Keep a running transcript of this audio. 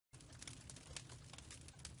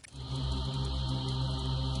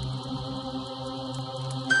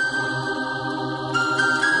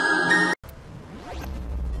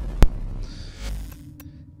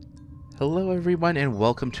Hello everyone and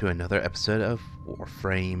welcome to another episode of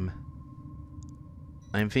Warframe.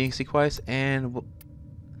 I'm PhoenixEquiste and,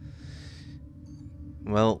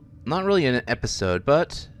 well, not really an episode,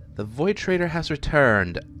 but the Void Trader has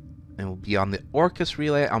returned and will be on the Orcus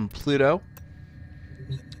relay on Pluto.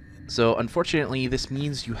 So unfortunately this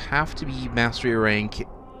means you have to be Mastery rank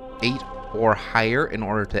 8 or higher in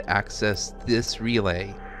order to access this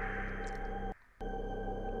relay.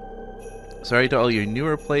 Sorry to all you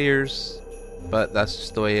newer players, but that's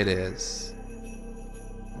just the way it is.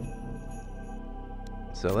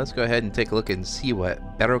 So let's go ahead and take a look and see what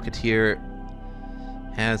Katir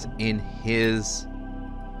has in his,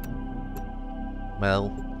 well,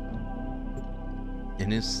 in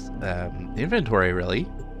his inventory, really.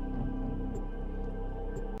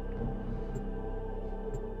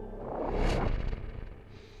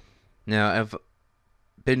 Now, I've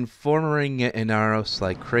been farming Inaros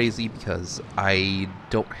like crazy because I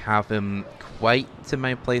don't have him quite to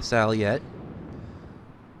my playstyle yet.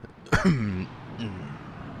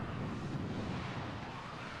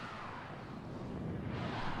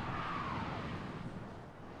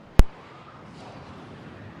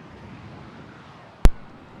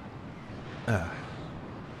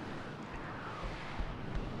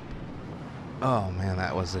 Oh man,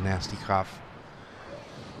 that was a nasty cough.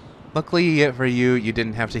 Luckily for you, you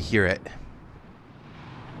didn't have to hear it.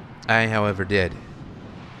 I, however, did.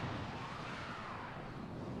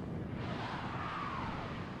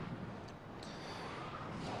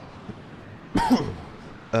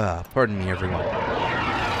 Pardon me, everyone.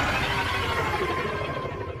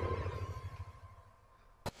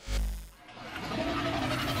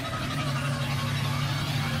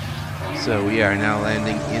 So we are now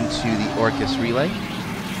landing into the Orcus relay.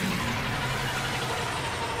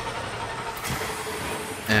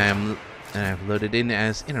 And I've loaded in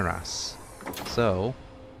as Inaros. So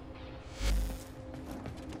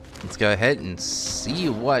let's go ahead and see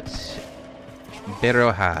what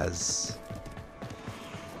Bero has.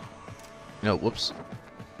 No, whoops.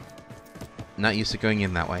 Not used to going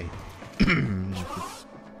in that way.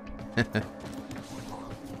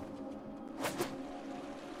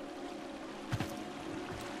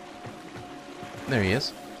 There he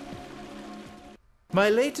is. My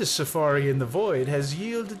latest safari in the Void has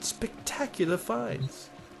yielded spectacular finds.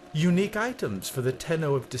 Unique items for the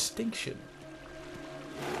Tenno of Distinction.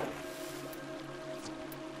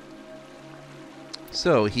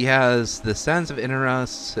 So, he has the Sands of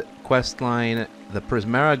Inaros questline, the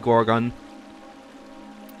Prismara Gorgon,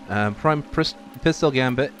 Prime Pistol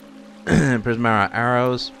Gambit, Prismara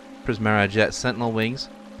Arrows, Prismara Jet Sentinel Wings,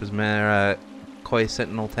 Prismara Koi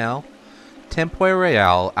Sentinel Tail, Tempo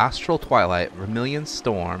Royale, Astral Twilight, Vermilion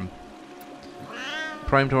Storm,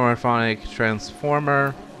 Prime Torophonic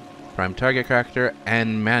Transformer, Prime Target Character,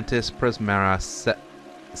 and Mantis Prismara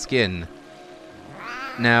Skin.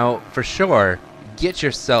 Now, for sure, get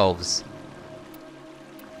yourselves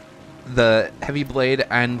the Heavy Blade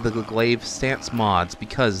and the Glaive stance mods,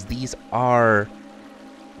 because these are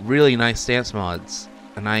really nice stance mods,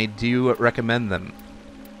 and I do recommend them.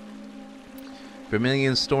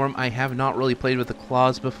 Vermilion Storm, I have not really played with the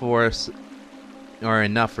claws before, or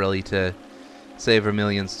enough really to say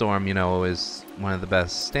Vermilion Storm, you know, is one of the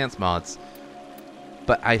best stance mods.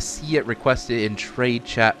 But I see it requested in trade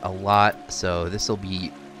chat a lot, so this will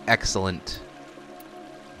be excellent.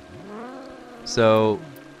 So,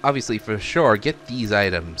 obviously, for sure, get these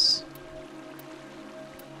items.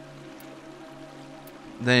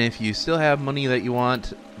 Then if you still have money that you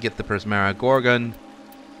want, get the Prismara Gorgon.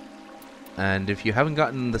 And if you haven't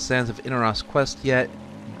gotten the Sands of Inaros quest yet,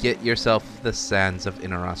 get yourself the Sands of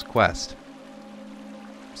Inaros quest.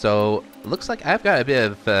 So, looks like I've got a bit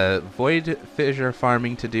of Void Fissure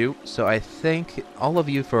farming to do, so I thank all of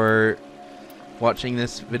you for watching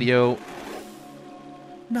this video.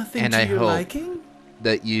 Nothing and to I your hope liking?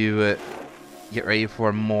 that you get ready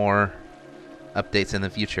for more updates in the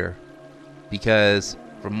future. Because,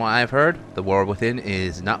 from what I've heard, the war within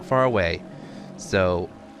is not far away. So,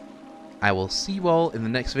 I will see you all in the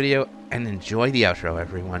next video, and enjoy the outro,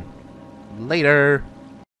 everyone. Later!